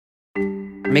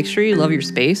Make sure you love your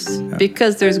space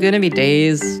because there's going to be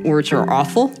days which are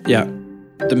awful. Yeah.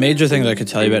 The major thing that I could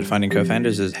tell you about finding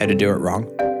co-founders is how to do it wrong.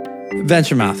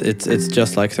 Venture math, it's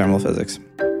just like thermal physics.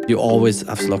 You always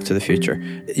have to look to the future.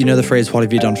 You know the phrase, what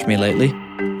have you done for me lately?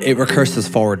 It recurses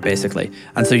forward, basically.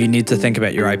 And so you need to think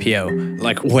about your IPO,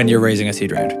 like when you're raising a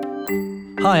seed round.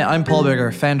 Hi, I'm Paul Bigger,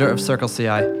 founder of Circle CI.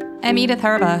 I'm Edith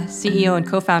Harba, CEO and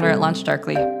co-founder at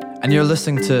LaunchDarkly. And you're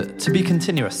listening to Be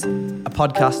Continuous, a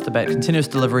podcast about continuous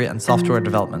delivery and software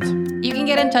development. You can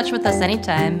get in touch with us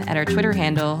anytime at our Twitter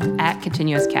handle,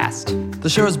 @ContinuousCast. The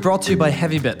show is brought to you by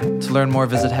HeavyBit. To learn more,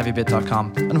 visit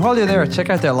heavybit.com. And while you're there,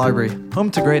 check out their library, home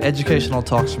to great educational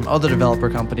talks from other developer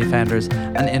company founders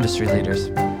and industry leaders.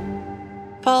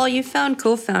 Paul, you found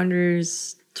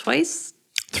co-founders twice?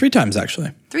 3 times,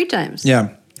 actually. 3 times? Yeah.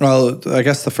 Well, I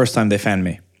guess the first time they found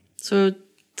me. So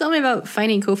tell me about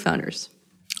finding co-founders.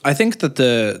 I think that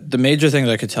the major thing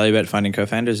that I could tell you about finding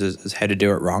co-founders is how to do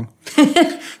it wrong.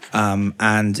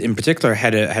 And in particular,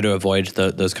 how to avoid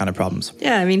those kind of problems.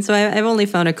 Yeah, I mean, so I've only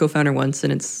found a co-founder once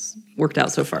and it's worked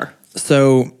out so far.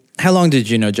 So how long did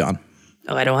you know John?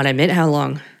 Oh, I don't want to admit how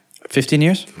long. 15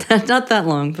 years? Not that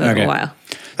long, but Okay. a while.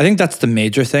 I think that's the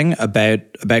major thing about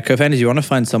co-founders. You want to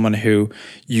find someone who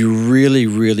you really,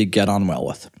 really get on well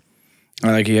with. Or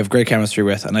like you have great chemistry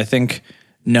with. And I think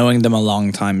knowing them a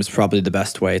long time is probably the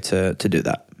best way to do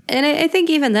that. And I think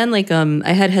even then, like,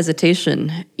 I had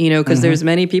hesitation, because there's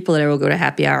many people that I will go to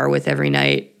happy hour with every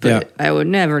night, but I would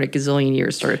never in a gazillion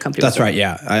years start a company That's with them. right,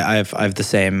 yeah. I have the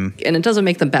same... And it doesn't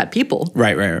make them bad people.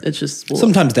 Right. It's just... Well,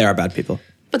 sometimes they are bad people.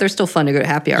 but they're still fun to go to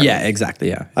happy hour Yeah, with. exactly,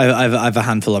 yeah. I've a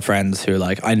handful of friends who,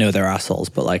 like, I know they're assholes,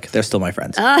 but, like, they're still my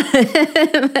friends.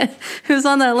 Who's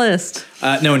on that list?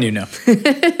 No one you know.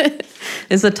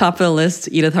 Is the top of the list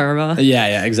Edith Harba?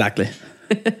 Yeah, exactly.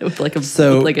 with like a...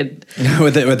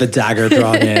 with a dagger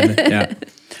drawn in, yeah.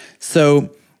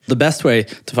 So the best way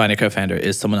to find a co-founder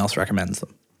is someone else recommends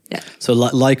them. Yeah. So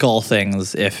like all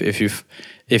things,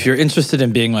 if you're interested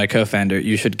in being my co-founder,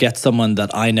 you should get someone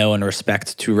that I know and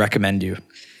respect to recommend you.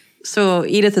 So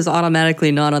Edith is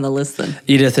automatically not on the list then?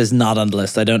 Edith is not on the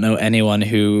list. I don't know anyone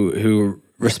who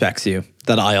respects you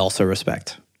that I also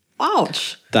respect.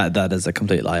 Ouch. That is a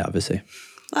complete lie, obviously.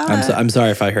 I'm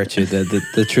sorry if I hurt you.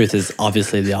 The truth is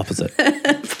obviously the opposite.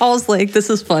 Paul's like,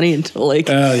 this is funny until like...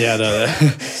 Oh, yeah, no.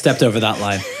 Stepped over that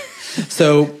line.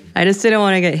 So... I just didn't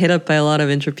want to get hit up by a lot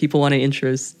of people wanting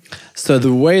intros. So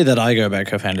the way that I go about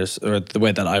co-founders, or the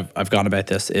way that I've gone about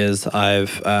this, is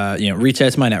I've reached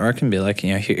out to my network and be like,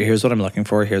 here's what I'm looking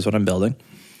for, here's what I'm building,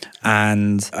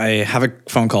 and I have a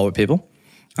phone call with people,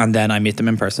 and then I meet them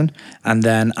in person, and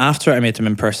then after I meet them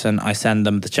in person, I send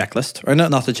them the checklist, or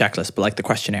not the checklist, but like the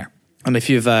questionnaire. And if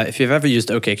you've ever used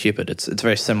OkCupid, it's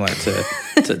very similar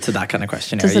to that kind of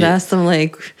questionnaire. Does it ask them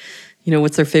like,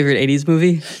 what's their favorite 80s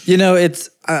movie? It's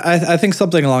I think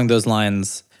something along those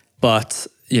lines, but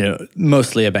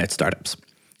mostly about startups.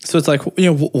 So it's like,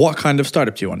 what kind of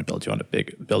startup do you want to build? Do you want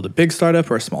to build a big startup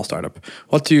or a small startup?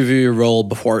 What do you view your role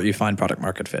before you find product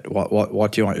market fit?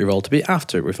 What do you want your role to be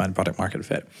after we find product market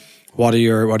fit? What are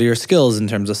your skills in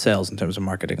terms of sales, in terms of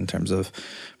marketing, in terms of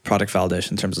product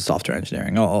validation, in terms of software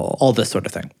engineering, all this sort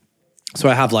of thing. So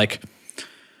I have I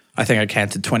think I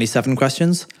counted 27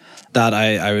 questions that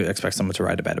I would expect someone to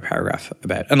write about a paragraph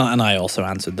about, and I also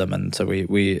answered them, and so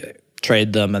we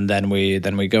trade them, and then we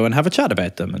go and have a chat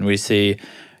about them, and we see,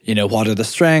 what are the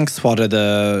strengths,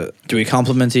 do we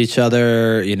complement each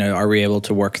other, are we able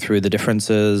to work through the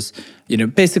differences,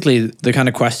 basically the kind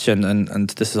of question, and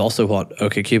this is also what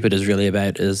OkCupid is really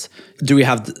about, is do we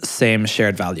have the same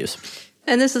shared values?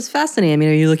 And this is fascinating. I mean,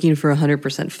 are you looking for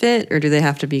 100% fit, or do they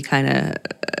have to be kind of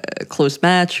a close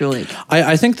match? Or like,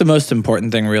 I think the most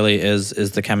important thing really is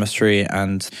the chemistry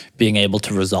and being able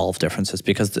to resolve differences,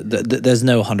 because there's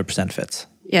no 100% fits.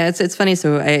 Yeah, it's funny.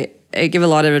 So I give a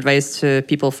lot of advice to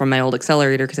people from my old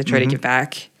accelerator because I try to give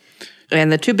back.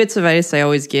 And the 2 bits of advice I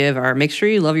always give are: make sure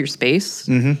you love your space.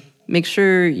 Mm-hmm. Make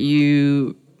sure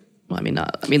you... Well,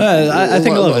 I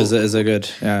think love is a good...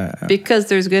 Yeah. Because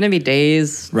there's going to be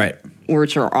days... Right.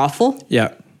 Which are awful.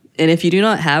 Yeah. And if you do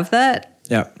not have that,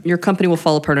 yeah, your company will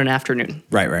fall apart in an afternoon.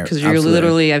 Right. Because you're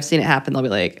literally, I've seen it happen. They'll be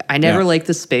like, I never liked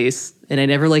this space, and I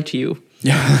never liked you.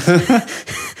 Yeah.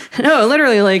 No,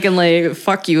 literally,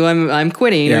 fuck you, I'm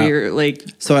quitting. Yeah. Or you're like...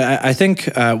 So I think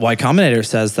Y Combinator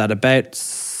says that about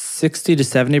 60 to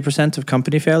 70% of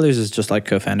company failures is just like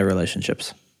co-founder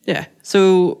relationships. Yeah.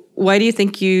 So why do you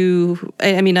think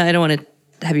I don't want to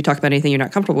have you talk about anything you're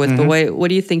not comfortable with, but what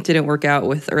do you think didn't work out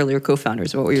with earlier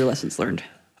co-founders? What were your lessons learned?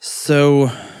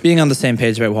 So being on the same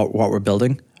page about what we're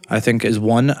building, I think, is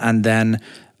one, and then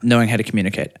knowing how to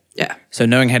communicate. Yeah. So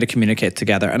knowing how to communicate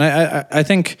together, and I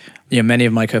think many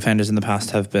of my co-founders in the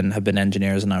past have been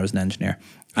engineers, and I was an engineer,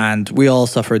 and we all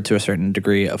suffered to a certain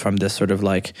degree from this sort of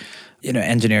like,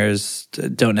 engineers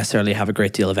don't necessarily have a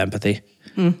great deal of empathy,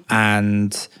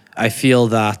 and I feel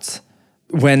that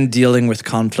when dealing with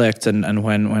conflict and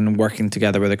when working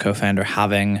together with a co-founder,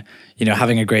 having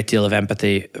a great deal of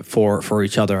empathy for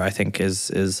each other, I think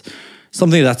is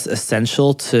something that's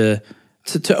essential to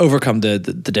overcome the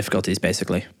difficulties,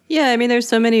 basically. Yeah, I mean, there's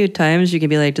so many times you can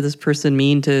be like, did this person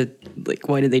mean to, like,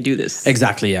 why did they do this?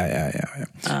 Exactly,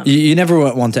 yeah. You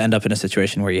never want to end up in a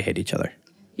situation where you hate each other.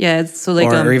 Yeah, it's so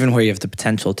like... or even where you have the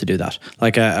potential to do that.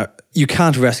 Like, you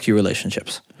can't rescue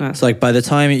relationships. So, like, by the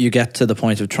time you get to the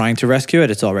point of trying to rescue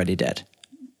it, it's already dead.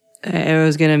 I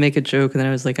was going to make a joke, and then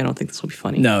I was like, I don't think this will be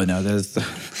funny. No, there's...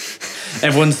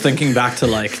 Everyone's thinking back to,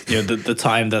 like, the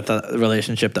time that the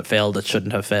relationship that failed that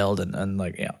shouldn't have failed, and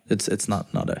like, it's not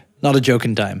a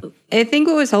joking time. I think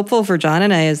what was helpful for John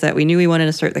and I is that we knew we wanted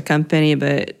to start the company,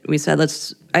 but we said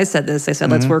let's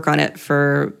work on it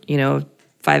for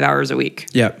 5 hours a week.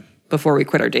 Yeah. Before we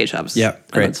quit our day jobs. Yeah,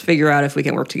 great. And let's figure out if we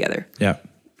can work together. Yeah.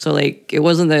 So like it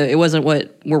wasn't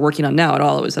what we're working on now at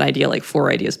all. It was an idea like 4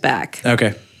 ideas back.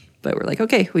 Okay. But we're like,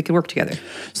 okay, we can work together.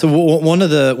 So one of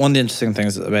the interesting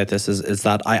things about this is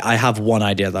that I have one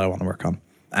idea that I want to work on,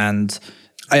 and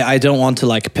I don't want to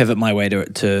like pivot my way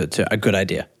to a good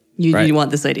idea. You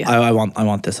want this idea? I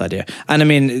want this idea, and I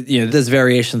mean, there's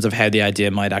variations of how the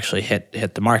idea might actually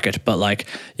hit the market, but like,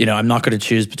 I'm not going to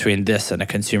choose between this and a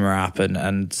consumer app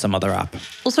and some other app.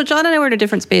 Well, so John and I were in a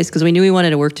different space because we knew we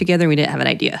wanted to work together and we didn't have an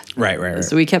idea. Right.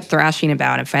 So we kept thrashing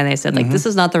about, and finally I said, like, this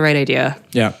is not the right idea.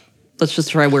 Yeah. Let's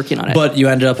just try working on it. But you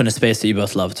ended up in a space that you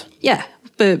both loved. Yeah,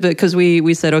 but because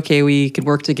we said, okay, we could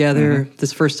work together.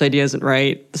 This first idea isn't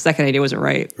right. The second idea wasn't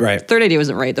right. Right. The third idea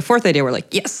wasn't right. The fourth idea, we're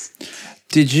like, yes.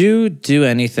 Did you do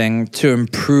anything to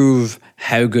improve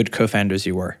how good co-founders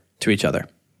you were to each other?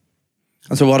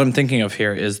 And so what I'm thinking of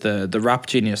here is the Rap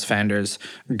Genius founders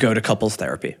go to couples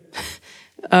therapy.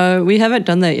 We haven't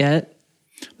done that yet.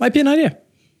 Might be an idea.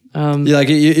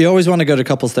 You always want to go to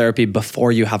couples therapy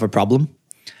before you have a problem.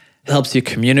 It helps you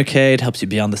communicate, helps you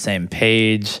be on the same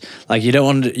page. Like you don't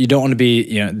want to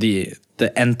be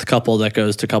the nth couple that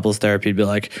goes to couples therapy to be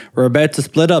like, we're about to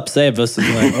split up, save us. And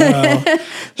like, well,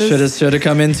 should have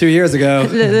come in 2 years ago.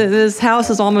 This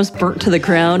house is almost burnt to the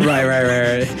ground.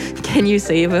 Right. Can you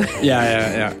save us?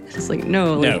 Yeah. It's like,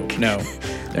 no. No.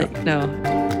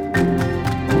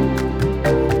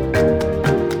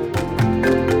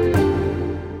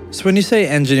 So when you say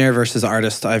engineer versus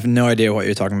artist, I have no idea what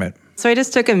you're talking about. So I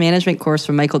just took a management course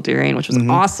from Michael Deering, which was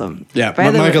awesome. Yeah,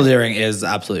 Michael Deering is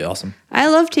absolutely awesome. I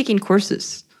love taking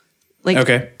courses. Like,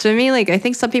 okay. To me, like I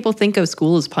think some people think of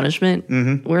school as punishment,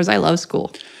 whereas I love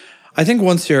school. I think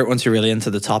once you're really into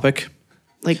the topic,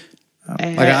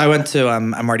 I went to a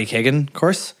Marty Kagan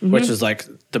course, which is like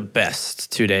the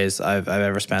best 2 days I've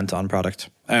ever spent on product.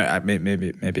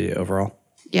 Maybe overall.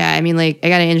 Yeah, I mean, like I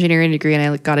got an engineering degree and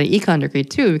I got an econ degree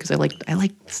too because I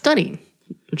like studying,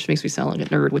 which makes me sound like a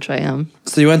nerd, which I am.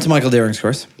 So you went to Michael Deering's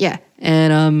course? Yeah,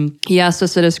 and he asked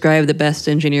us to describe the best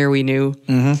engineer we knew.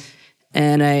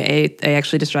 And I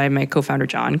actually described my co-founder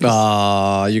John.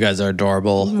 Oh, you guys are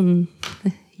adorable.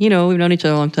 We've known each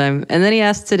other a long time. And then he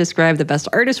asked to describe the best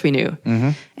artist we knew.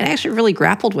 And I actually really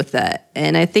grappled with that.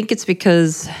 And I think it's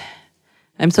because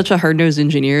I'm such a hard-nosed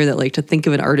engineer that, like, to think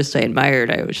of an artist I admired,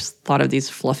 I just thought of these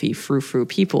fluffy, frou-frou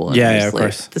people. And I was of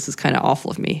course. This is kind of awful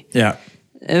of me. Yeah.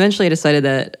 Eventually, I decided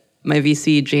that my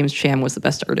VC, James Cham, was the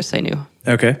best artist I knew.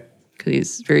 Okay. Because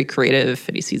he's very creative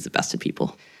and he sees the best in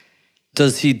people.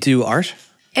 Does he do art?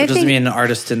 Or does he mean an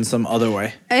artist in some other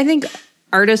way? I think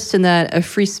artist in that a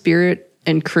free spirit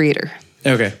and creator.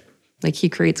 Okay. Like he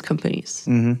creates companies.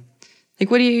 Like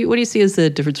what do you see as the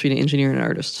difference between an engineer and an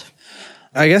artist?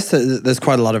 I guess there's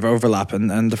quite a lot of overlap,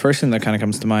 and the first thing that kind of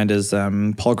comes to mind is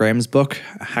Paul Graham's book,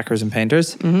 Hackers and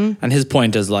Painters, and his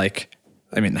point is like,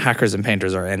 I mean, hackers and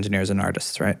painters are engineers and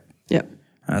artists, right? Yep.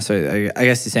 So I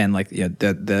guess he's saying like,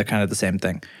 they're kind of the same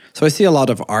thing. So I see a lot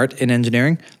of art in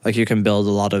engineering, like you can build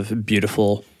a lot of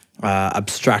beautiful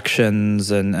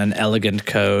abstractions and elegant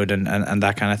code and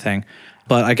that kind of thing.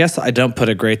 But I guess I don't put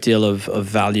a great deal of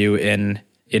value in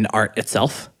art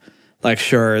itself. Like,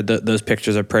 sure, those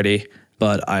pictures are pretty,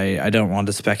 but I don't want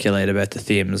to speculate about the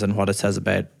themes and what it says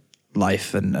about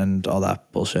life and all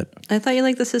that bullshit. I thought you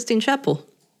liked the Sistine Chapel.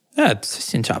 Yeah, the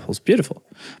Sistine Chapel's beautiful.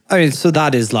 I mean, so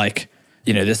that is like,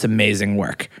 this amazing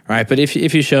work, right? But if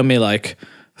you show me like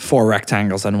 4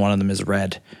 rectangles and one of them is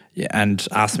red, and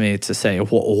asked me to say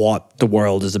what the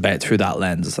world is about through that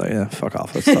lens, it's like, yeah, fuck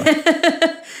off. Let's talk.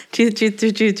 Do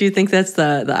you think that's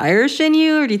the Irish in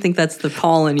you, or do you think that's the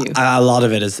Paul in you? A lot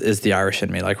of it is the Irish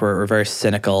in me. Like we're very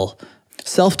cynical,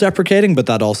 self-deprecating, but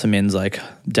that also means like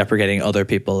deprecating other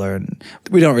people, and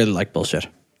we don't really like bullshit.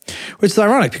 Which is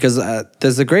ironic because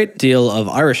there's a great deal of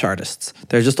Irish artists.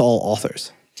 They're just all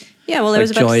authors. Yeah, well, Like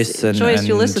there was Joyce and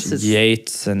Ulysses.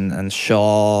 Yeats and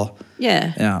Shaw.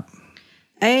 Yeah. Yeah.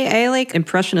 I like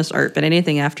Impressionist art, but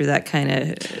anything after that kind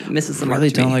of misses the mark. Really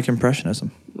to don't me. like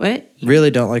Impressionism. What?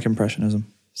 Really don't like Impressionism.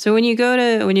 So when you go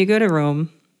to Rome,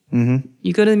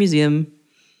 you go to the museum.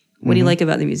 What do you like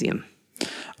about the museum?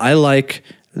 I like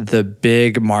the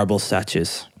big marble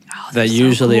statues that they're so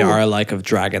usually cool. are like of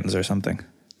dragons or something.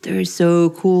 They're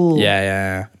so cool.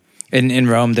 Yeah. In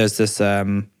Rome, there's this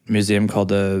museum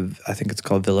called I think it's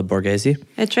called Villa Borghese.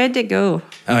 I tried to go,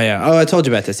 Oh yeah. Oh, I told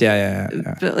you about this. Yeah.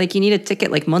 but like you need a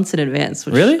ticket like months in advance.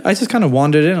 Which Really? I just kind of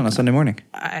wandered in on a Sunday morning.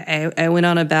 I went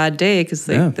on a bad day because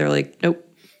they're like, nope.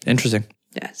 Interesting.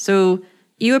 Yeah. So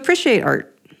you appreciate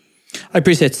art. I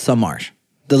appreciate some art.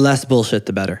 The less bullshit,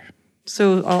 the better.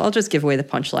 So I'll just give away the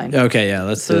punchline. Okay, yeah,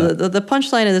 let's do So that. the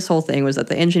punchline of this whole thing was that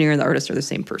the engineer and the artist are the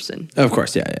same person. Of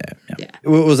course, yeah. Yeah.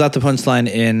 Was that the punchline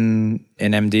in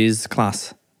MD's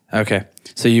class? Okay,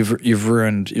 so you've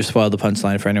spoiled the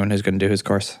punchline for anyone who's going to do his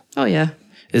course. Oh yeah.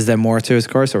 Is there more to his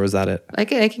course, or was that it? I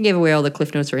can give away all the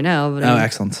cliff notes right now, but Oh,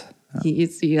 excellent.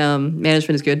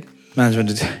 management is good.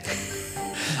 Management.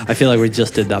 I feel like we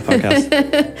just did that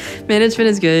podcast. Management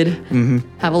is good. Mm-hmm.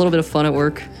 Have a little bit of fun at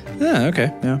work. Yeah.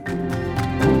 Okay. Yeah.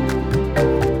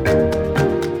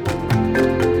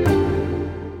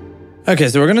 Okay,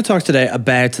 so we're going to talk today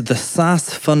about the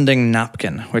SaaS funding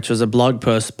napkin, which was a blog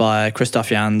post by Christoph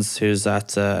Jans, who's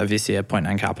at a VC at Point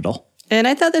Nine Capital. And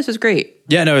I thought this was great.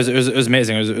 Yeah, no, it was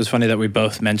amazing. It was funny that we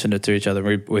both mentioned it to each other.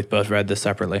 We both read this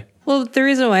separately. Well, the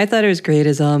reason why I thought it was great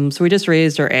is so we just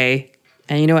raised our A,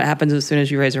 and you know what happens as soon as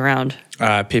you raise a round?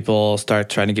 People start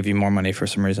trying to give you more money for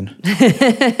some reason.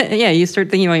 Yeah, you start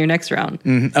thinking about your next round.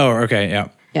 Oh, okay, yeah.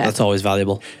 Yeah. That's always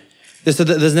valuable. So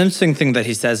there's an interesting thing that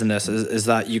he says in this is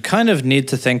that you kind of need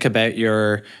to think about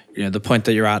the point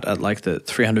that you're at like the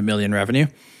 300 million revenue,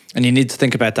 and you need to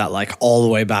think about that like all the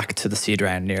way back to the seed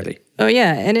round nearly. Oh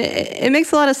yeah, and it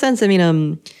makes a lot of sense. I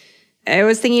mean, I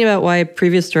was thinking about why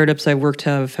previous startups I worked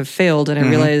have failed, and I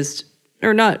realized,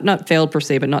 or not failed per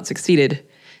se, but not succeeded,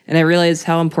 and I realized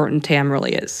how important TAM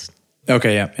really is.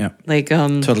 Okay, yeah. Like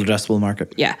Total addressable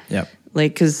market. yeah. Yeah.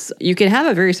 Like, because you can have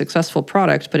a very successful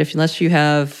product, but unless you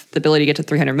have the ability to get to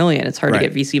 300 million, it's hard Right. to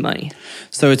get VC money.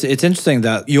 So it's interesting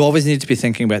that you always need to be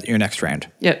thinking about your next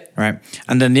round. Yep. Right.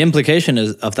 And then the implication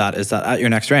of that is that at your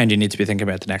next round, you need to be thinking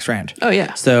about the next round. Oh,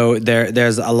 yeah. So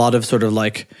there's a lot of sort of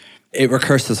like, it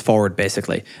recurses forward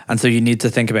basically. And so you need to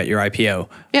think about your IPO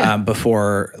Yeah.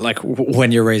 before, like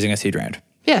when you're raising a seed round.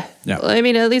 Yeah. Yeah. Well, I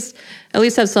mean, at least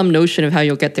have some notion of how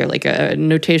you'll get there, like a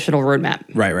notational roadmap.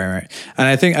 Right. And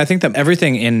I think that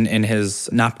everything in his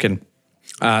napkin,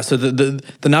 so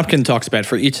the napkin talks about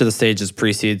for each of the stages,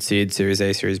 pre-seed, seed, Series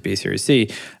A, Series B, Series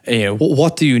C,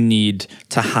 what do you need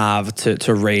to have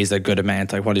to raise a good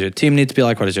amount? Like what does your team need to be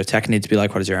like? What does your tech need to be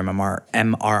like? What does your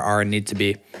MRR need to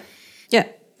be? Yeah.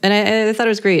 And I thought it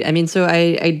was great. I mean, so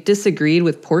I disagreed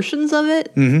with portions of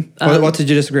it, What did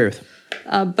you disagree with?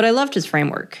 but I loved his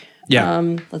framework.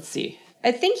 Yeah. Let's see.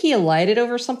 I think he elided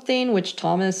over something which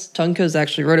Thomas Tunkos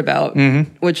actually wrote about,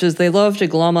 which is they love to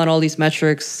glom on all these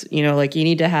metrics. Like you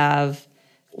need to have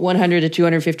 100 to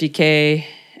 250K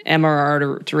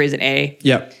MRR to raise an A.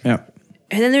 Yep.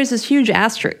 And then there's this huge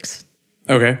asterisk.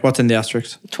 Okay. What's in the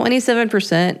asterisk?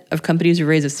 27% of companies who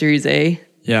raise a Series A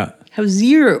Yeah. have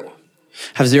zero.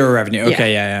 Have zero revenue.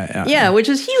 Okay. Yeah. Yeah, which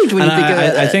is huge when And you think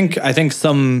about it. I think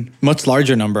some much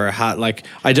larger number had like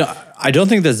I don't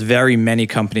think there's very many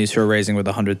companies who are raising with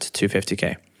 100 to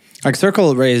 250K. Like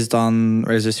Circle raised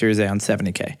a Series A on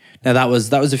 70K. Now that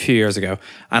was a few years ago,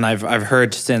 and I've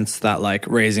heard since that like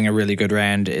raising a really good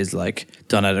round is like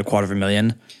done at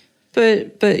 $250,000.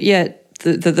 But yet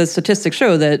the statistics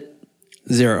show that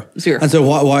Zero. Zero. And so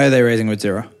why are they raising with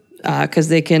zero? because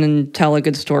they can tell a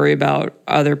good story about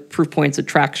other proof points of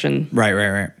traction.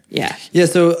 Right. Yeah. Yeah,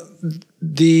 so I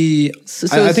think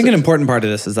so- an important part of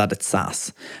this is that it's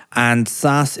SaaS. And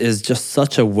SaaS is just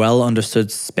such a well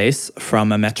understood space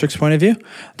from a metrics point of view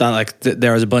that like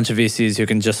there is a bunch of VCs who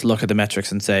can just look at the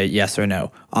metrics and say yes or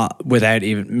no without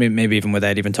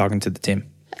even talking to the team.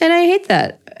 And I hate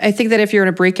that. I think that if you're in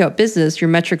a breakout business, your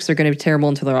metrics are going to be terrible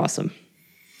until they're awesome.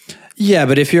 Yeah,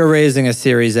 but if you're raising a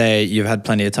Series A, you've had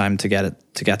plenty of time to get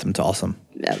them to awesome.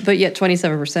 But yet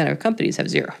 27% of companies have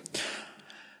zero.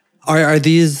 Are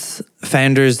these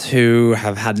founders who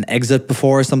have had an exit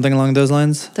before or something along those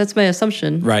lines? That's my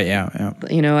assumption. Right, yeah.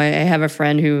 You know, I have a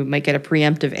friend who might get a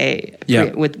preemptive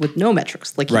with no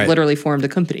metrics. Like he literally formed a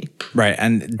company. Right,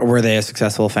 and were they a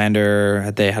successful founder?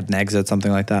 Had they had an exit,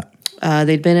 something like that?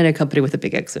 They'd been in a company with a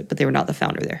big exit, but they were not the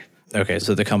founder there. Okay,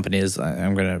 so the company is,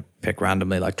 I'm going to pick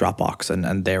randomly, like Dropbox,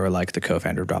 and they were like the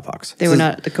co-founder of Dropbox. They were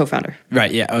not the co-founder.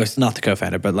 Right, yeah. Oh, it's not the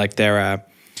co-founder, but like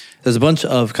there's a bunch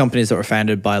of companies that were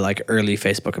founded by like early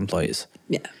Facebook employees.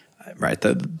 Yeah. Right,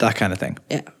 that kind of thing.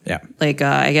 Yeah. Yeah. Like,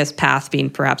 I guess Path being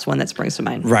perhaps one that springs to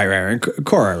mind. Right. And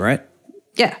Quora, right?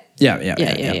 Yeah.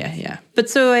 Yeah. But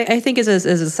so I think as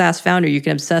a SaaS founder, you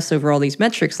can obsess over all these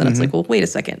metrics, and it's like, well, wait a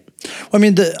second. Well, I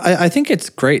mean, I think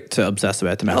it's great to obsess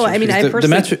about the metrics. Oh, I mean,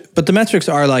 but the metrics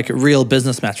are like real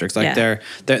business metrics. Like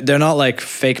they're not like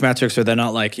fake metrics, or they're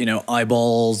not like, you know,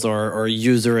 eyeballs or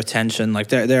user retention. Like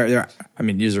they're. I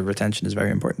mean, user retention is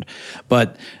very important,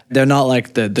 but they're not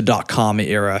like the .com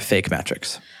era fake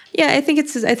metrics. Yeah, I think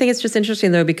it's just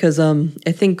interesting though, because I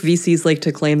think VCs like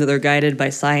to claim that they're guided by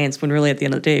science when really at the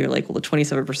end of the day you're like, well, the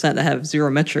 27% that have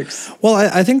zero metrics. Well,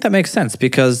 I think that makes sense,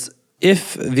 because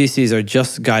if VCs are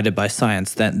just guided by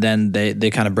science, then they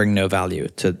kind of bring no value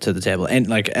to the table. And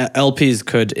like LPs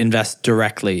could invest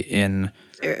directly in.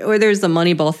 Or there's the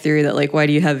Moneyball theory that like, why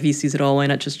do you have VCs at all? Why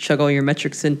not just chug all your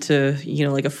metrics into, you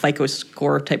know, like a FICO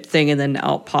score type thing, and then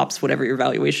out pops whatever your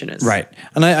valuation is. Right.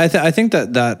 And I think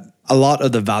that a lot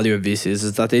of the value of VCs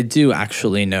is that they do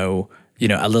actually know, you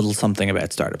know, a little something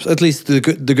about startups. At least the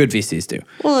good VCs do.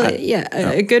 Well,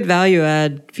 a good value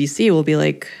add VC will be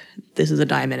like, this is a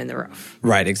diamond in the rough.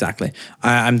 Right, exactly.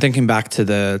 I'm thinking back to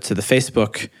the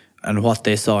Facebook and what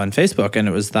they saw in Facebook, and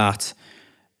it was that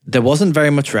there wasn't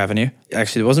very much revenue.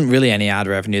 Actually, there wasn't really any ad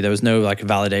revenue. There was no like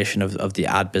validation of the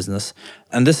ad business.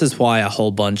 And this is why a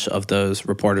whole bunch of those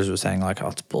reporters were saying like, oh,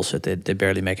 it's bullshit. They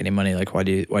barely make any money. Like, why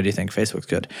do you think Facebook's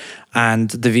good?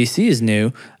 And the VCs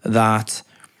knew that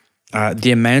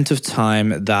the amount of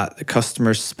time that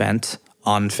customers spent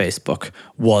on Facebook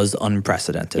was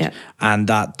unprecedented. Yeah. And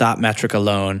that metric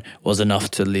alone was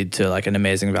enough to lead to like an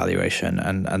amazing valuation,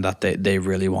 and that they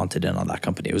really wanted in on that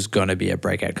company. It was going to be a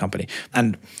breakout company.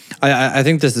 And I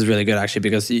think this is really good actually,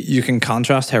 because you can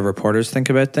contrast how reporters think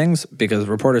about things, because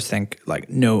reporters think like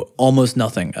know almost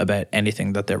nothing about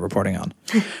anything that they're reporting on.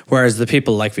 Whereas the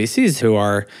people like VCs who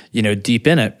are, you know, deep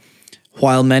in it,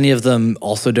 while many of them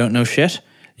also don't know shit,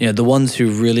 you know, the ones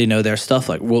who really know their stuff,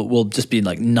 like will just be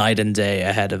like night and day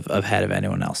ahead of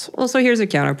anyone else. Well, so here's a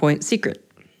counterpoint: Secret.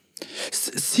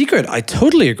 Secret, I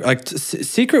totally agree. Like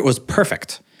Secret was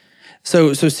perfect.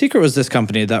 So Secret was this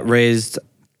company that raised.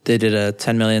 They did a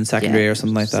 10 million secondary or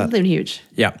something like that. Something huge.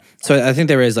 Yeah. So I think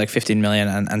they raised like 15 million,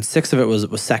 and 6 of it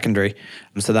was secondary.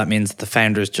 And so that means the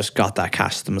founders just got that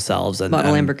cash themselves and bought a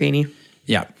Lamborghini.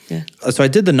 Yeah. So I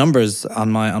did the numbers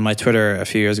on my Twitter a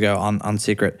few years ago on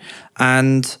Secret,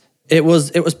 and it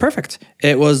was perfect.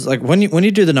 It was like when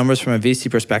you do the numbers from a VC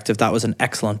perspective, that was an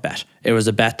excellent bet. It was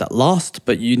a bet that lost,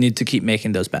 but you need to keep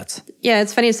making those bets. Yeah,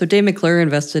 it's funny. So Dave McClure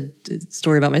invested.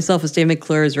 Story about myself is Dave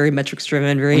McClure is very metrics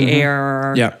driven, very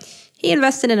ARR. Yeah. He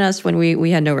invested in us when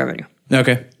we had no revenue.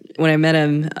 Okay. When I met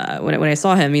him, when I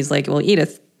saw him, he's like, "Well,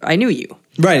 Edith, I knew you."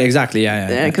 Right, exactly,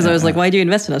 yeah. Because I was like, why do you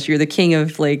invest in us? You're the king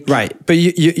of like... Right, but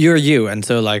you're you, and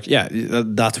so like, yeah,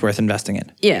 that's worth investing in.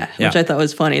 Yeah, which I thought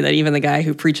was funny, that even the guy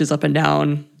who preaches up and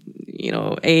down, you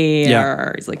know,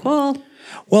 ARR, he's like,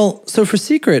 Well, so for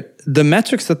Secret, the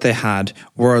metrics that they had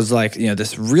was like, you know,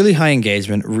 this really high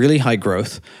engagement, really high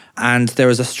growth, and there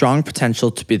was a strong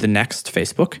potential to be the next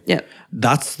Facebook. Yeah.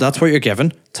 That's what you're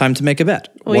given. Time to make a bet.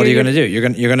 Well, what are you going to do? You're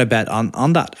going to bet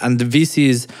on that. And the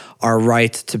VCs are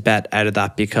right to bet out of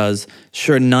that, because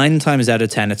sure, 9 times out of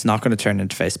 10, it's not going to turn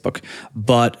into Facebook.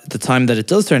 But the time that it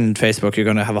does turn into Facebook, you're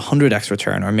going to have 100x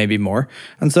return or maybe more.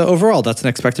 And so overall, that's an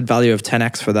expected value of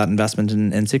 10x for that investment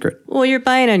in Secret. Well, you're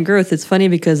buying on growth. It's funny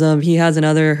because he has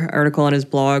another article on his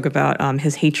blog about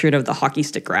his hatred of the hockey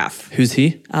stick graph. Who's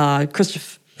he?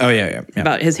 Christoph. Oh, yeah.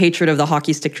 About his hatred of the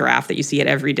hockey stick graph that you see at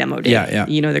every demo day. Yeah.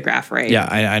 You know the graph, right? Yeah,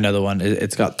 I know the one.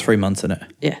 It's got 3 months in it.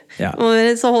 Yeah. Well,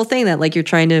 it's the whole thing that like you're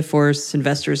trying to force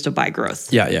investors to buy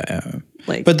growth. Yeah.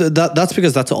 Like, but that's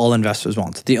because that's all investors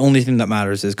want. The only thing that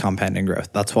matters is compounding growth.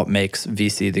 That's what makes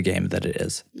VC the game that it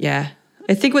is. Yeah.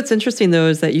 I think what's interesting though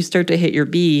is that you start to hit your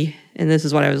B, and this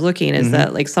is what I was looking, is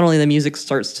that like suddenly the music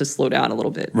starts to slow down a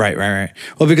little bit. Right.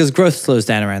 Well, because growth slows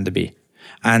down around the B,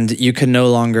 and you can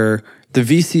no longer... The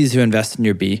VCs who invest in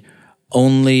your B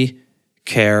only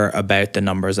care about the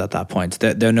numbers at that point.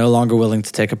 They're no longer willing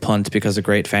to take a punt because of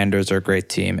great founders or a great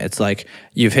team. It's like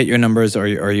you've hit your numbers or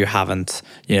you haven't.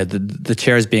 You know, the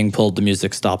chair's being pulled, the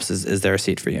music stops. Is there a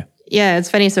seat for you? Yeah, it's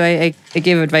funny. So I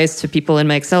give advice to people in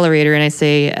my accelerator, and I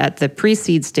say at the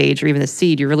pre-seed stage or even the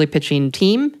seed, you're really pitching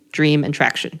team, dream, and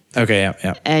traction. Okay,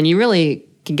 yeah. And you really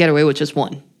can get away with just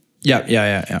one. Yeah.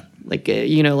 Like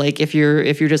like if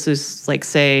you're just this, like,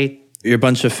 say, You're a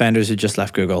bunch of founders who just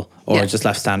left Google or just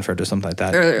left Stanford or something like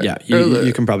that.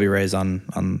 You can probably raise on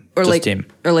or just like team.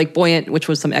 or like Buoyant, which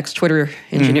was some ex-Twitter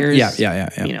engineers. Yeah.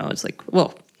 It's like,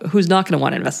 well, who's not going to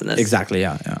want to invest in this? Exactly.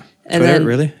 Yeah. And Twitter, then,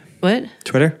 really? What?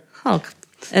 Twitter? Oh,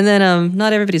 and then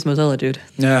not everybody's Mozilla, dude.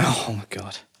 No. Oh my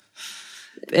god.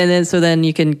 And then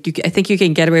I think you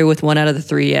can get away with 1 out of the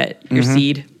 3 at your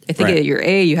seed. I think Right. at your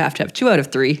A you have to have 2 out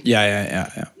of 3.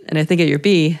 Yeah. And I think at your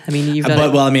B, I mean, you've done But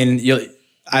it. well, I mean,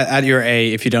 at your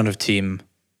A, if you don't have team,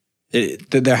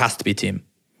 there has to be team.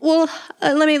 Well,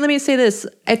 let me say this.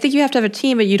 I think you have to have a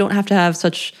team, but you don't have to have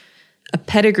such a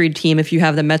pedigreed team if you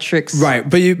have the metrics. Right,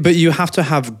 but you have to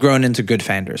have grown into good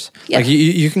founders. Yeah. Like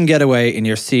you can get away in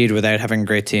your seed without having a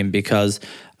great team because,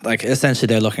 like, essentially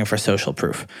they're looking for social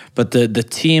proof. But the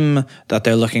team that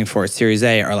they're looking for at Series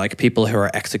A are like people who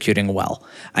are executing well,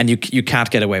 and you can't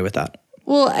get away with that.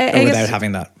 Well, I without guess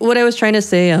having that. What I was trying to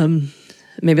say,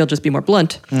 maybe I'll just be more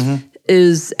blunt,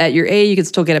 is at your A, you can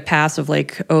still get a pass of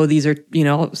like, oh, these are,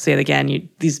 I'll say it again,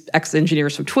 these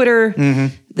ex-engineers from Twitter,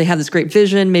 they have this great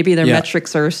vision. Maybe their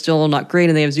metrics are still not great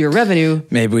and they have 0 revenue.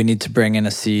 Maybe we need to bring in a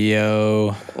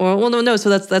CEO. Well, no.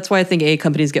 So that's why I think A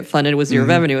companies get funded with 0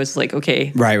 revenue. It's like,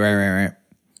 okay. Right.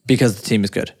 Because the team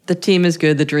is good. The team is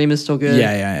good. The dream is still good.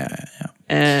 Yeah.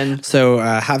 And So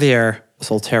Javier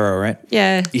Soltero, right?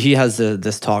 yeah. He has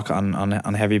this talk on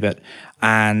HeavyBit,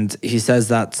 and he says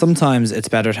that sometimes it's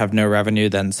better to have no revenue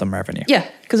than some revenue. Yeah,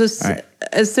 because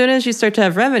as soon as you start to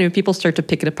have revenue, people start to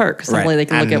pick it apart. Because suddenly they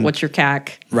can look at what's your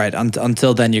CAC. Right.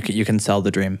 Until then, you can sell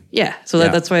the dream. Yeah. So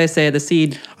that's why I say the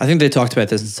seed. I think they talked about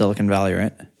this in Silicon Valley,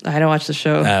 right? I don't watch the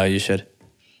show. Oh, you should.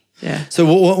 Yeah.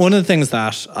 So one of the things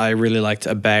that I really liked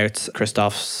about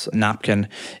Christoph's napkin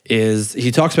is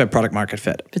he talks about product market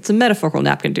fit. It's a metaphorical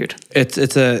napkin, dude.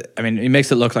 I mean, he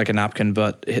makes it look like a napkin,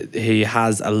 but he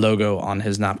has a logo on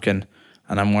his napkin,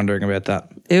 and I'm wondering about that.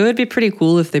 It would be pretty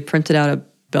cool if they printed out a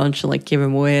bunch and like gave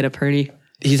them away at a party.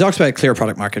 He talks about clear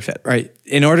product market fit, right?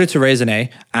 In order to raise an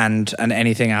A and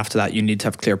anything after that, you need to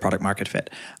have clear product market fit.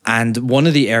 And one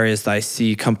of the areas that I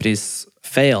see companies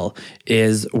fail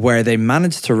is where they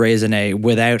manage to raise an A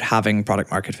without having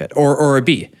product market fit or a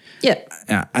B. Yeah.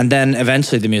 And then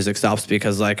eventually the music stops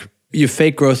because, like, you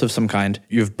fake growth of some kind.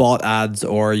 You've bought ads,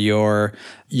 or you're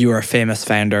a famous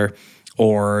founder,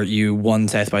 or you won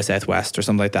South by Southwest or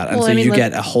something like that. And Well, so I mean, you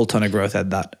get a whole ton of growth out of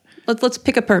that. Let's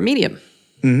pick apart Medium.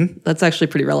 Mm-hmm. That's actually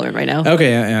pretty relevant right now.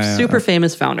 Okay, yeah. Super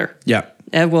famous founder. Yeah.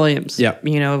 Ed Williams. Yeah.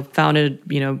 Founded,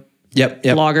 Yep.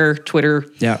 blogger, Twitter.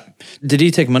 Yeah. Did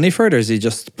he take money for it, or is he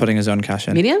just putting his own cash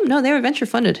in? Medium? No, they were venture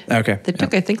funded. Okay. They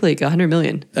took, I think, like $100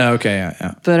 million. Okay,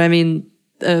 yeah. But I mean,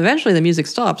 eventually the music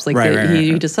stops. Like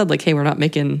he just said, like, hey, we're not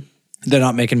making. They're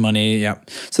not making money. Yeah.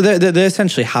 So they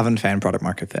essentially haven't found product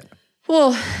market fit.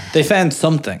 Well, They found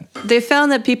something. they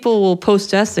found that people will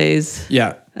post essays.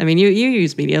 Yeah. I mean, you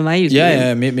use Medium, I use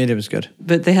Medium. Yeah. Medium is good.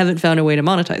 But they haven't found a way to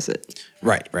monetize it.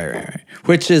 Right.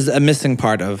 Which is a missing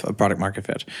part of a product market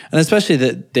fit, and especially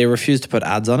that they refuse to put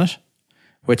ads on it,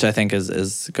 which I think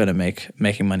is going to make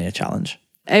making money a challenge.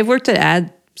 I've worked at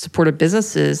ad-supported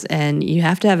businesses, and you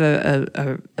have to have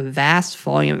a vast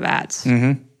volume of ads.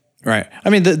 Mm-hmm. Right. I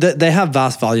mean, they have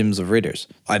vast volumes of readers.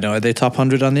 I know. Are they top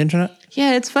 100 on the internet?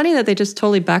 Yeah, it's funny that they just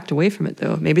totally backed away from it,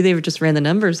 though. Maybe they just ran the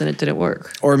numbers and it didn't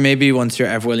work. Or maybe once you're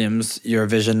Ev Williams, your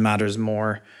vision matters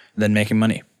more than making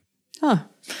money. Huh.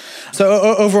 So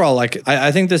overall, like,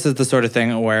 I think this is the sort of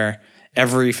thing where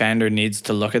every founder needs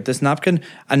to look at this napkin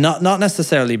and not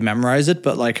necessarily memorize it,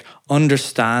 but like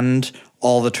understand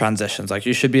all the transitions. Like,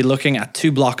 you should be looking at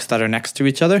 2 blocks that are next to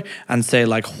each other and say,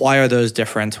 like, why are those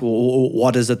different?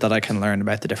 What is it that I can learn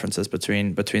about the differences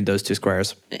between those 2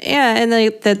 squares? Yeah, and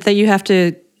that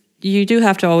you do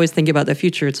have to always think about the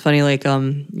future. It's funny, like,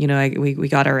 we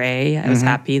got our A. I was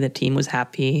happy. The team was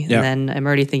happy. Yeah. And then I'm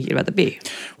already thinking about the B.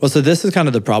 Well, so this is kind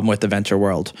of the problem with the venture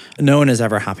world. No one is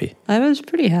ever happpi. I was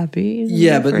pretty happy.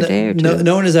 Yeah, for but a day or two.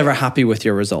 no one is ever happy with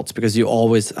your results because you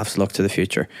always have to look to the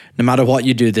future. No matter what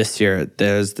you do this year,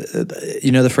 there's,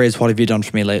 the phrase, what have you done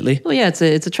for me lately? Well, yeah, it's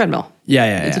a treadmill.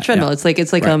 Yeah. It's a treadmill. Yeah.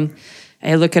 It's like Right.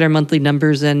 I look at our monthly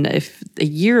numbers, and if a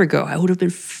year ago I would have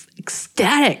been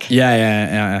ecstatic.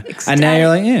 Yeah. Ecstatic. And now you're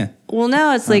like, yeah. Well,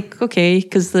 now it's like, okay,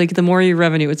 because like the more your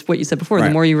revenue, it's what you said before, Right.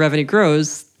 the more your revenue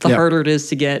grows, the Yep. harder it is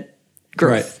to get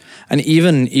growth. Right. And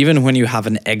even when you have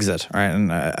an exit, right?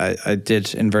 And I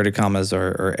did inverted commas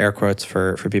or air quotes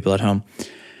for people at home.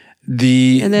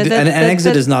 An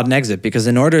exit that- is not an exit, because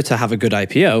in order to have a good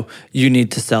IPO, you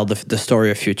need to sell the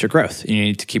story of future growth. You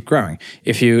need to keep growing.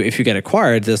 If you get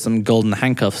acquired, there's some golden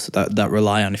handcuffs that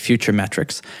rely on future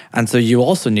metrics, and so you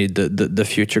also need the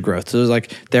future growth. So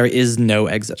there is no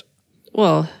exit.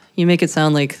 Well, you make it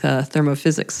sound like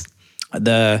thermophysics.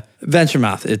 The venture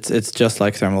math, it's just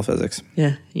like thermal physics,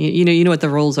 Yeah, you know what the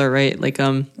rules are, right?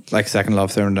 like second law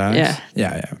of thermodynamics.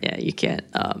 Yeah. You can't.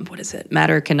 What is it?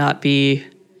 Matter cannot be.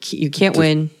 You can't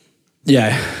win.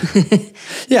 Yeah.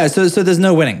 Yeah. So there's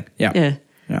no winning. Yeah.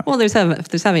 Yeah. Well, there's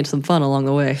having some fun along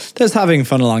the way. There's having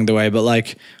fun along the way, but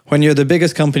like when you're the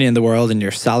biggest company in the world and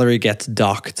your salary gets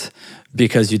docked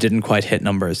because you didn't quite hit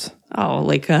numbers. Oh,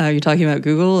 you're talking about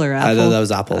Google or Apple? That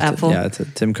was Apple. Apple. Yeah,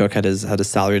 Tim Cook had his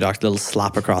salary docked, a little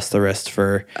slap across the wrist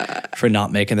for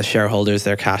not making the shareholders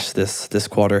their cash this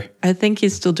quarter. I think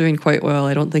he's still doing quite well.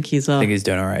 I don't think he's. I think he's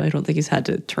doing all right. I don't think he's had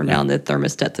to turn down the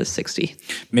thermostat to 60.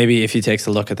 Maybe if he takes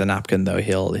a look at the napkin, though,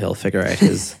 he'll figure out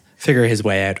his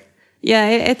way out.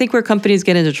 Yeah, I think where companies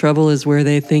get into trouble is where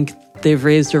they think they've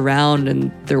raised a round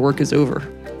and their work is over.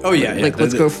 Oh yeah.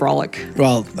 Let's go frolic.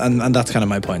 Well, and that's kind of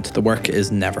my point. The work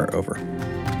is never over.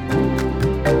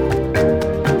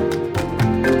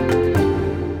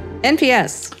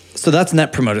 NPS. So that's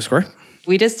Net Promoter Score.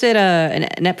 We just did a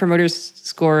Net Promoter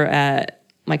Score at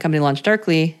my company Launch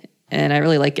Darkly, and I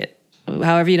really like it.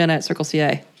 How have you done at Circle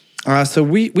CI? So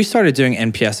we started doing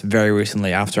NPS very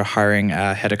recently after hiring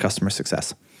a head of customer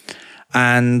success.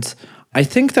 And I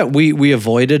think that we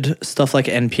avoided stuff like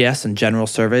NPS and general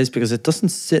surveys because it doesn't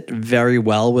sit very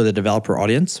well with a developer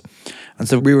audience. And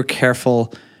so we were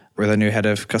careful with a new head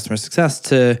of customer success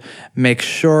to make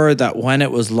sure that when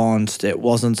it was launched, it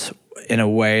wasn't in a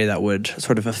way that would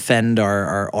sort of offend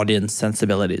our audience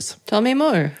sensibilities. Tell me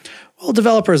more. Well,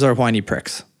 developers are whiny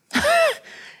pricks.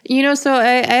 So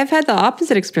I've had the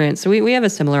opposite experience. So we have a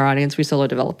similar audience. We sell to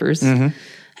developers. Mm-hmm.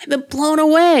 I've been blown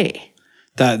away.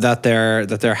 That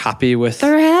they're happy with.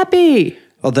 They're happy.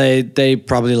 Well, they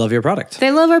probably love your product. They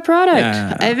love our product.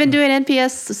 Yeah. I've been doing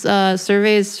NPS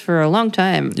surveys for a long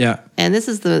time. Yeah. And this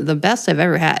is the best I've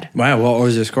ever had. Wow, what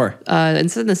was your score?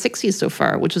 It's in the 60s so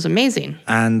far, which is amazing.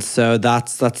 And so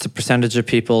that's the percentage of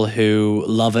people who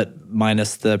love it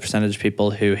minus the percentage of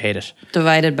people who hate it.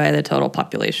 Divided by the total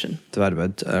population. Divided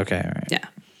by, okay, all right. Yeah.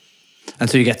 And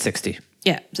so you get 60.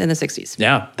 Yeah, it's in the 60s.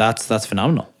 Yeah, that's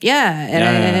phenomenal. Yeah,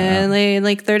 and they're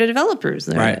the developers.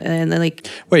 Right. And they're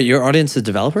Wait, your audience is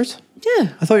developers? yeah.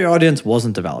 I thought your audience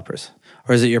wasn't developers.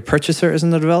 Or is it your purchaser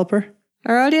isn't a developer?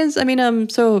 Our audience,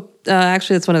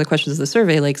 actually that's one of the questions of the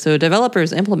survey. So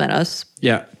developers implement us.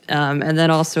 Yeah. And then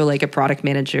also a product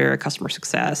manager, customer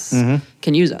success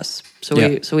can use us.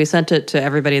 So we sent it to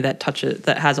everybody that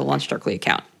has a Launch Darkly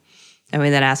account. And we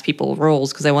then asked people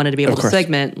roles because I wanted to be able to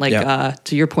segment,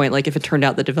 to your point, if it turned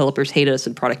out the developers hate us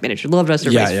and product manager loved us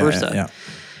or vice versa. Yeah.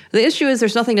 The issue is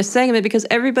there's nothing to segment because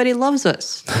everybody loves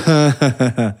us.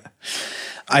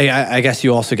 I guess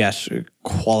you also get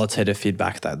qualitative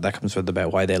feedback that comes with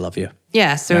about why they love you.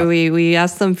 Yeah, so we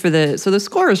asked them for the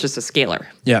score is just a scalar.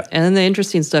 Yeah. And then the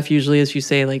interesting stuff usually is you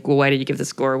say well, why did you give the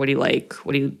score? What do you like?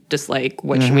 What do you dislike?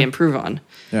 What should we improve on?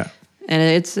 Yeah. And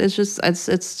it's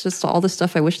just all the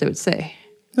stuff I wish they would say.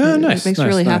 Oh, nice. It makes me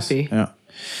really happy. Yeah.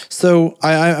 So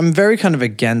I'm very kind of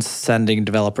against sending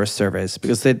developer surveys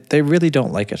because they really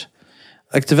don't like it.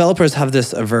 Like developers have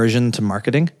this aversion to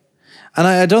marketing. And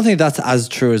I don't think that's as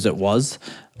true as it was,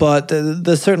 but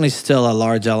there's certainly still a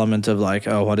large element of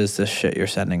oh, what is this shit you're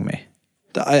sending me?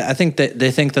 I think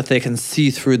they think that they can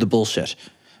see through the bullshit.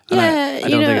 And I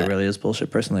don't think it really is bullshit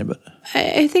personally, but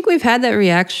I think we've had that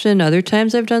reaction other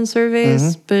times I've done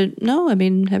surveys, but no,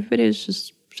 everybody's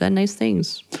just said nice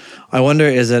things. I wonder,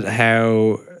 is it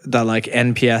how that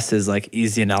NPS is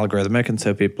easy and algorithmic, and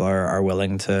so people are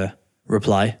willing to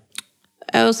reply?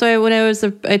 Oh, so when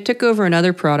I took over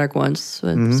another product once.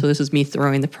 So this is me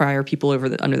throwing the prior people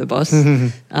under the bus.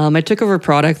 I took over a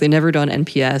product. They never done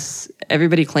NPS.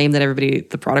 Everybody claimed that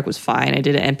the product was fine. I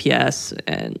did an NPS,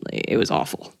 and it was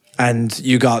awful. And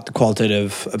you got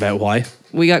qualitative about why?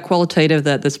 We got qualitative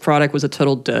that this product was a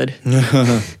total dud.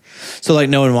 So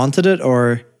no one wanted it,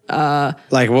 or what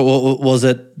was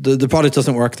it? The product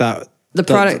doesn't work that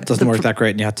work that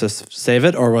great, and you had to save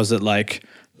it, or was it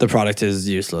the product is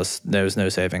useless, there's no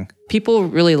saving? People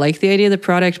really like the idea of the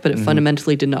product, but it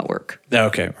fundamentally did not work.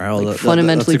 Okay, right. Well,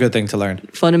 that's a good thing to learn.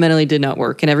 Fundamentally did not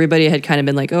work, and everybody had kind of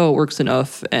been oh, it works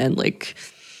enough, and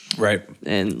right.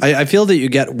 And I feel that you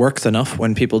get works enough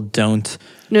when people don't.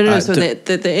 No. So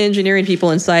the engineering people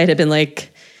inside have been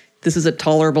this is a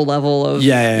tolerable level of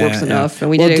works enough, and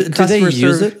we did a customer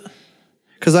use it.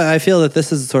 Because I feel that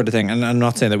this is the sort of thing, and I'm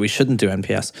not saying that we shouldn't do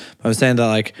NPS, but I'm saying that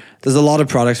like there's a lot of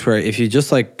products where if you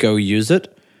just like go use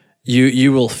it,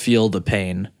 you will feel the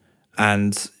pain,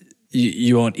 and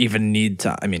you won't even need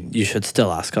to. I mean, you should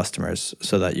still ask customers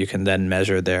so that you can then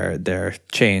measure their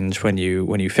change when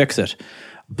you fix it.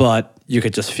 But you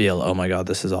could just feel, oh my God,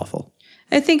 this is awful.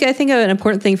 I think an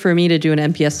important thing for me to do an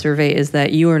NPS survey is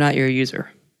that you are not your user.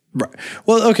 Right.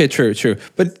 Well, okay, true.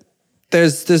 But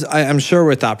I'm sure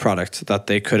with that product that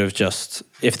they could have just,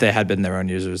 if they had been their own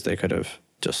users, they could have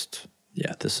just,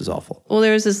 yeah, this is awful. Well,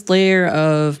 there was this layer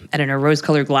of, I don't know,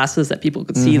 rose-colored glasses that people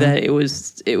could see that it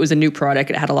was a new product.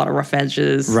 It had a lot of rough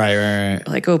edges. Right.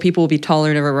 Like, oh, people will be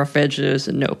tolerant of our rough edges.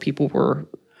 And no, people were...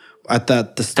 At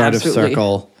the start Absolutely. of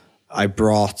Circle, I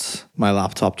brought my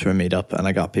laptop to a meetup and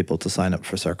I got people to sign up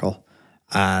for Circle.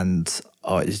 And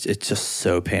it's just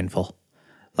so painful.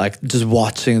 Like just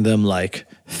watching them like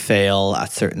fail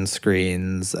at certain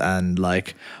screens and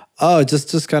like, oh,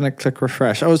 just kind of click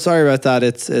refresh. Oh, sorry about that.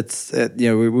 It's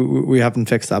we haven't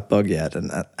fixed that bug yet,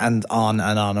 and on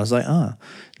and on. I was like, oh,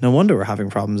 no wonder we're having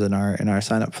problems in our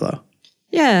sign up flow.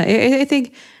 Yeah, I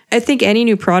think any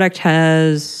new product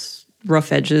has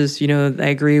rough edges. You know, I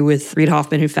agree with Reid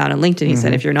Hoffman, who founded LinkedIn. He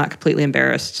said, if you're not completely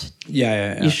embarrassed,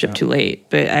 you ship too late.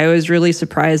 But I was really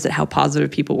surprised at how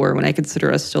positive people were when I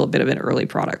consider us still a bit of an early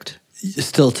product.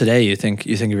 Still today, you think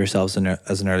of yourselves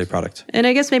as an early product. And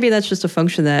I guess maybe that's just a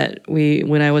function that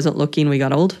when I wasn't looking, we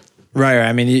got old. Right.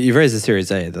 I mean, you've raised a Series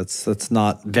A. That's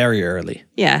not very early.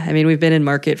 Yeah. I mean, we've been in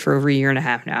market for over a year and a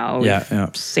half now.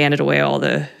 We've sanded away all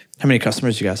the... How many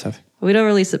customers do you guys have? We don't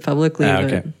release it publicly,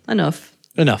 okay. but enough.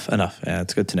 Enough. Yeah,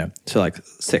 it's good to know. So like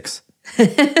 6.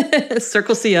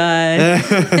 Circle CI.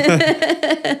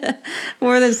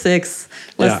 More than 6.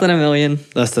 Less than 1 million.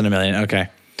 Less than 1 million. Okay.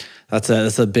 That's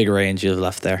a big range you've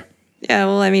left there. Yeah,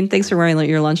 well, I mean, thanks for wearing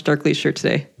your Launch Darkly shirt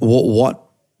today. What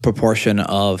proportion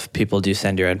of people do you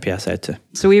send your NPS out to?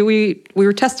 So we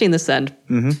were testing this end.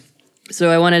 Mm-hmm. So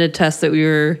I wanted to test that we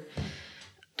were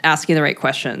asking the right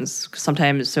questions.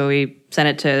 Sometimes, so we sent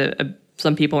it to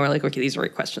some people were like, okay, these are the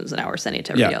right questions, and now we're sending it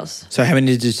to everybody else. So how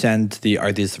many did you send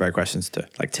are these the right questions to?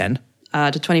 Like 10?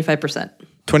 To 25%.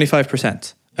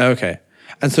 25%. Okay.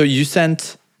 And so you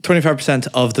sent 25%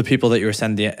 of the people that you were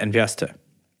sending the NPS to.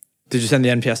 Did you send the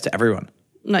NPS to everyone?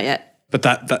 Not yet. But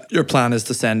that your plan is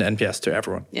to send NPS to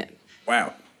everyone? Yeah.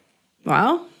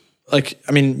 Wow. Like,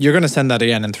 I mean, you're going to send that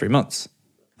again in 3 months.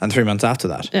 And 3 months after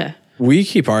that. Yeah. We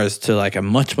keep ours to like a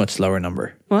much, much lower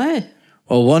number. Why?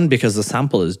 Well, one, because the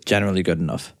sample is generally good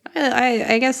enough.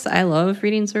 I guess I love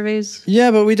reading surveys. Yeah,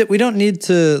 but we don't need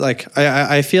to, like,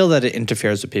 I feel that it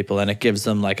interferes with people and it gives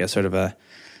them like a sort of a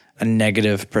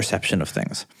negative perception of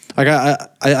things. Like,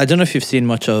 I don't know if you've seen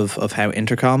much of how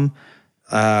Intercom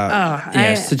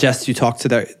suggests you talk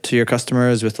to your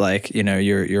customers with like, you know,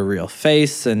 your real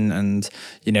face and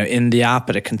you know, in the app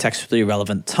at a contextually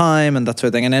relevant time and that sort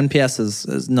of thing. And NPS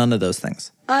is none of those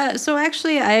things. So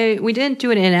actually, we didn't do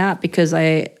it in-app because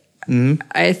I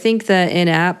think that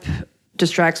in-app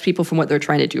distracts people from what they're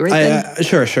trying to do right then.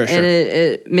 Sure. And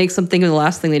it makes them think of the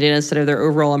last thing they did instead of their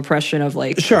overall impression of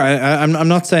like... Sure, I'm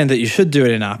not saying that you should do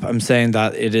it in-app. I'm saying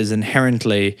that it is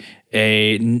inherently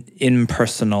an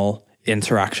impersonal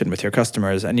interaction with your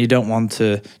customers, and you don't want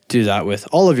to do that with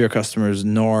all of your customers,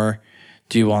 nor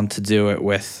do you want to do it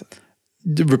with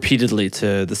repeatedly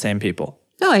to the same people.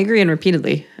 No, I agree, and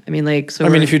repeatedly. I mean, like, so. I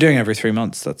mean, if you're doing every 3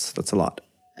 months, that's a lot.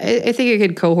 I think you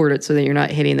could cohort it so that you're not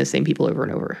hitting the same people over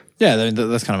and over. Yeah,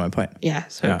 that's kind of my point. Yeah,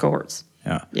 so cohorts.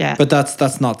 Yeah. But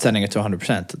that's not sending it to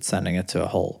 100%. It's sending it to a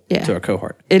whole, to a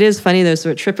cohort. It is funny though.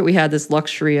 So at TripIt, we had this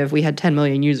luxury of we had 10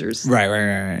 million users.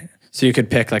 Right. So you could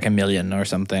pick like 1 million or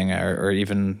something, or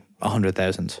even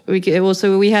 100,000.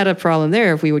 So we had a problem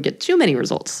there if we would get too many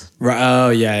results. Right. Oh,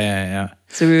 yeah.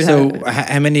 So we would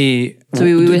how many? So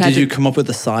we would did you come up with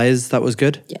a size that was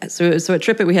good? Yeah. So at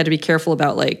TripIt, we had to be careful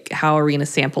about like how are we going to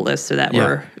sample this so that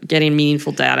we're getting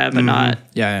meaningful data, but not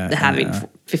having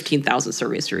 15,000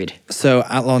 surveys to read. So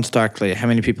at Launch Darkly, how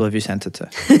many people have you sent it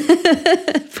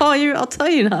to? Paul, I'll tell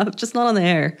you now, just not on the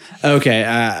air.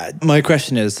 Okay. My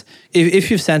question is, if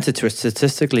you've sent it to a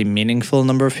statistically meaningful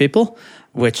number of people,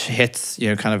 which hits, you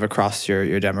know, kind of across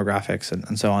your demographics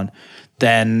and so on,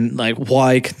 then like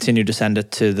why continue to send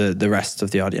it to the rest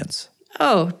of the audience?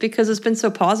 Oh, because it's been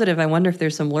so positive. I wonder if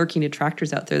there's some lurking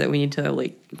detractors out there that we need to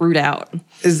like root out.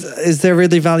 Is there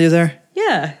really value there?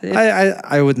 Yeah.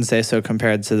 I wouldn't say so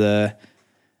compared to the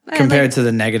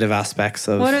negative aspects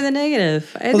of. What are the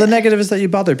negative? The negative is that you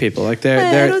bother people. Like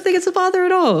I don't think it's a bother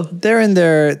at all. They're in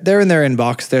their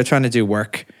inbox. They're trying to do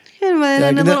work. Yeah,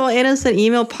 and then a little innocent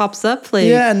email pops up. Like,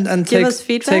 and give us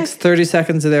feedback. Takes 30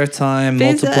 seconds of their time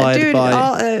multiplied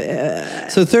by.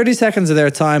 So 30 seconds of their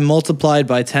time multiplied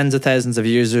by tens of thousands of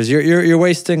users. You're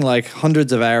wasting like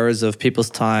hundreds of hours of people's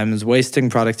times, wasting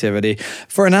productivity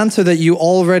for an answer that you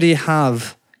already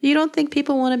have. You don't think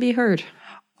people want to be heard?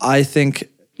 I think.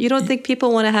 You don't think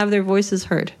people want to have their voices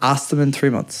heard? Ask them in 3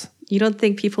 months. You don't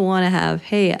think people want to have,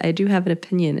 hey, I do have an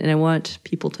opinion and I want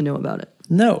people to know about it?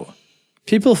 No.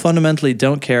 People fundamentally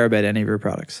don't care about any of your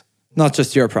products. Not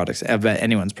just your products, about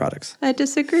anyone's products. I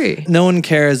disagree. No one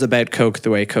cares about Coke the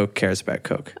way Coke cares about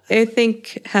Coke. I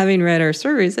think, having read our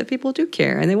surveys, that people do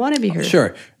care and they want to be heard.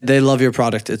 Sure. They love your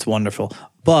product. It's wonderful.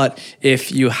 But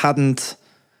if you hadn't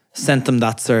sent them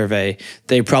that survey,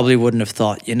 they probably wouldn't have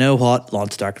thought, you know what,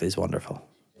 LaunchDarkly is wonderful.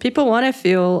 People want to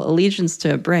feel allegiance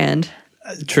to a brand.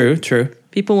 True.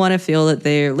 People want to feel that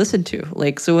they're listened to.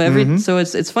 Like, so so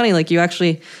it's funny, like you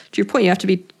actually, to your point, you have to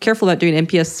be careful about doing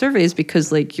NPS surveys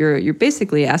because like you're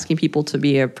basically asking people to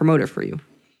be a promoter for you.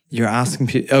 You're asking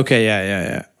people, okay,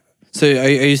 yeah. So are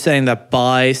you saying that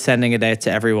by sending it out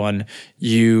to everyone,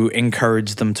 you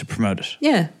encourage them to promote it?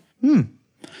 Yeah.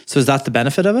 So is that the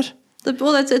benefit of it?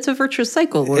 Well, it's a virtuous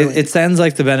cycle. It sounds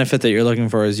like the benefit that you're looking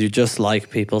for is you just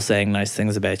like people saying nice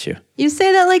things about you. You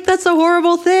say that like that's a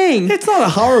horrible thing. It's not a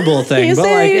horrible thing, but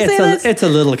like it's a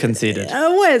little conceited.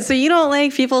 What? So you don't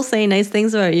like people saying nice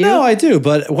things about you? No, I do.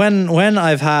 But when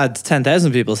I've had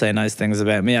 10,000 people say nice things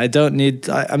about me, I'm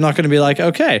not going to be like,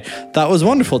 okay, that was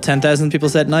wonderful. 10,000 people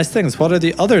said nice things. What are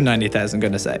the other 90,000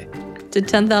 going to say? Did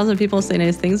 10,000 people say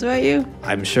nice things about you?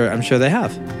 I'm sure they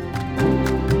have.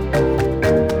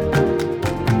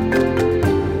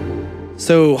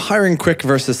 So hiring quick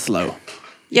versus slow.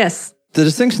 Yes. The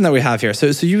distinction that we have here. So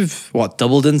you've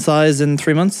doubled in size in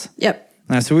 3 months? Yep.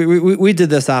 So we did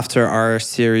this after our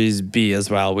Series B as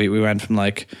well. We went from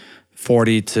like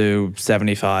 40 to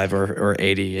 75 or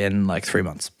 80 in like 3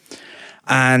 months.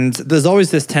 And there's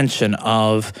always this tension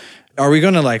of, are we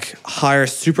going to like hire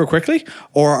super quickly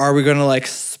or are we going to like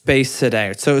space it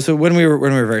out? So when we were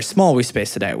very small, we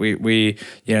spaced it out. We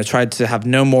tried to have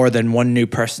no more than one new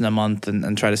person a month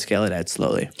and try to scale it out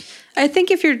slowly. I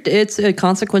think it's a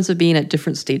consequence of being at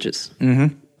different stages.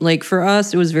 Mm-hmm. Like for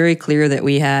us, it was very clear that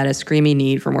we had a screaming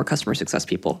need for more customer success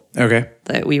people. Okay.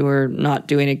 That we were not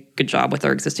doing a good job with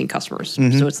our existing customers.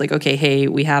 Mm-hmm. So it's like, okay, hey,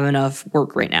 we have enough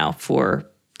work right now for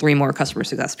 3 more customer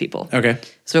success people. Okay.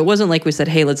 So it wasn't like we said,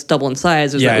 hey, let's double in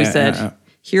size. It was that we said,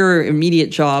 here are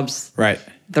immediate jobs that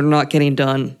are not getting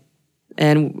done.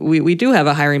 And we do have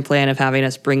a hiring plan of having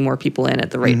us bring more people in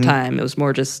at the right time. It was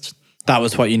more just... That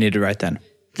was what you needed right then.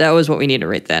 That was what we needed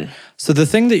right then. So the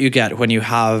thing that you get when you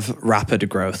have rapid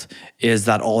growth is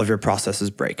that all of your processes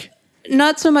break.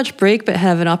 Not so much break, but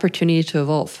have an opportunity to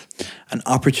evolve. An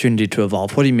opportunity to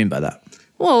evolve. What do you mean by that?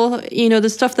 Well, the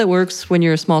stuff that works when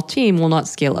you're a small team will not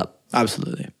scale up.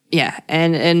 Absolutely. Yeah.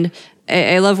 And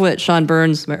I love what Sean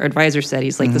Burns, our advisor, said.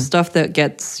 He's like, the stuff that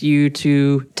gets you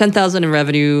to 10,000 in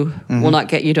revenue will not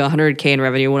get you to 100K in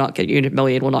revenue, will not get you to $1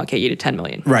 million, will not get you to 10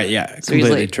 million. Right, yeah, so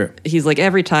completely true. He's like,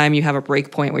 every time you have a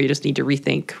break point where you just need to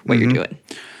rethink what you're doing.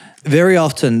 Very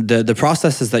often, the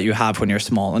processes that you have when you're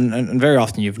small, and very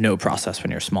often you've no process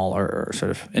when you're small or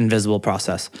sort of invisible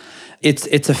process,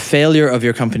 it's a failure of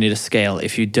your company to scale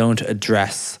if you don't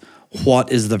address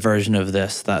what is the version of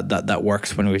this that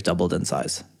works when we've doubled in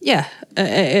size. Yeah,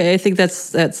 I think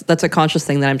that's a conscious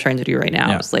thing that I'm trying to do right now.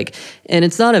 Yeah. It's like, and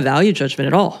it's not a value judgment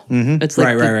at all. Mm-hmm. It's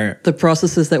like the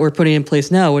processes that we're putting in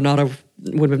place now would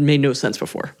have made no sense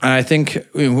before. And I think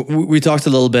we talked a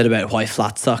little bit about why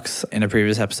flat sucks in a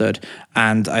previous episode,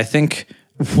 and I think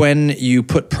when you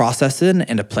put process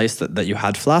in a place that you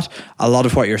had flat, a lot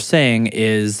of what you're saying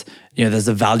is, there's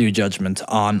a value judgment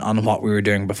on what we were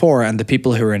doing before, and the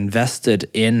people who are invested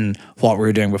in what we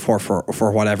were doing before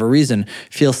for whatever reason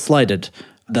feel slighted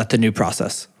that the new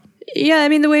process. Yeah, I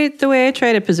mean, the way I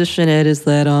try to position it is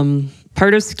that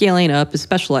part of scaling up is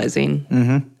specializing,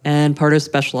 and part of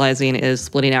specializing is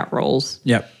splitting out roles.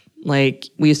 Yep. Like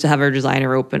we used to have our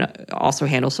designer also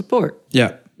handle support.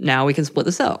 Yeah. Now we can split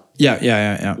this out.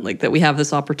 Yeah. Like that we have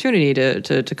this opportunity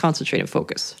to concentrate and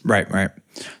focus. Right.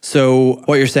 So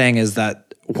what you're saying is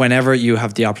that whenever you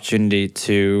have the opportunity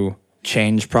to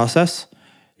change process,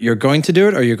 you're going to do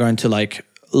it, or you're going to like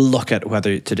look at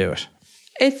whether to do it?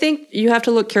 I think you have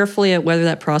to look carefully at whether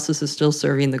that process is still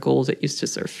serving the goals it used to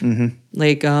serve. Mm-hmm.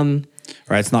 Like,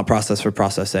 right. It's not process for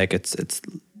process sake. It's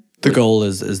the goal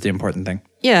is the important thing.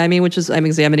 Yeah, I mean, which is I'm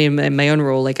examining in my own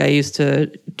role. Like I used to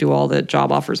do all the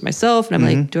job offers myself, and I'm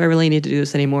like, do I really need to do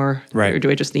this anymore? Right. Or do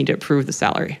I just need to approve the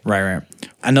salary? Right.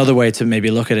 Another way to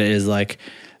maybe look at it is like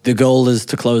the goal is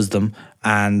to close them,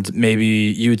 and maybe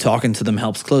you talking to them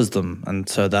helps close them, and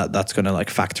so that's going to like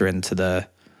factor into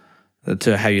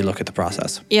to how you look at the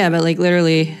process. Yeah, but like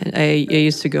literally, I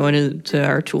used to go into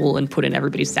our tool and put in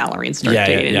everybody's salary and start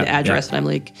date and address, and I'm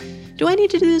like, do I need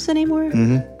to do this anymore?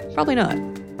 Probably not.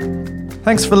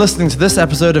 Thanks for listening to this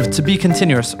episode of To Be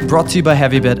Continuous, brought to you by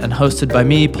HeavyBit and hosted by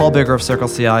me, Paul Bigger of Circle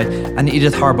CI, and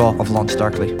Edith Harbaugh of Launch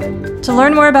Darkly. To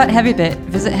learn more about HeavyBit,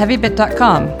 visit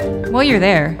heavybit.com. While you're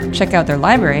there, check out their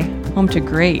library, home to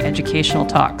great educational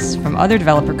talks from other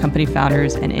developer company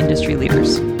founders and industry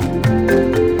leaders.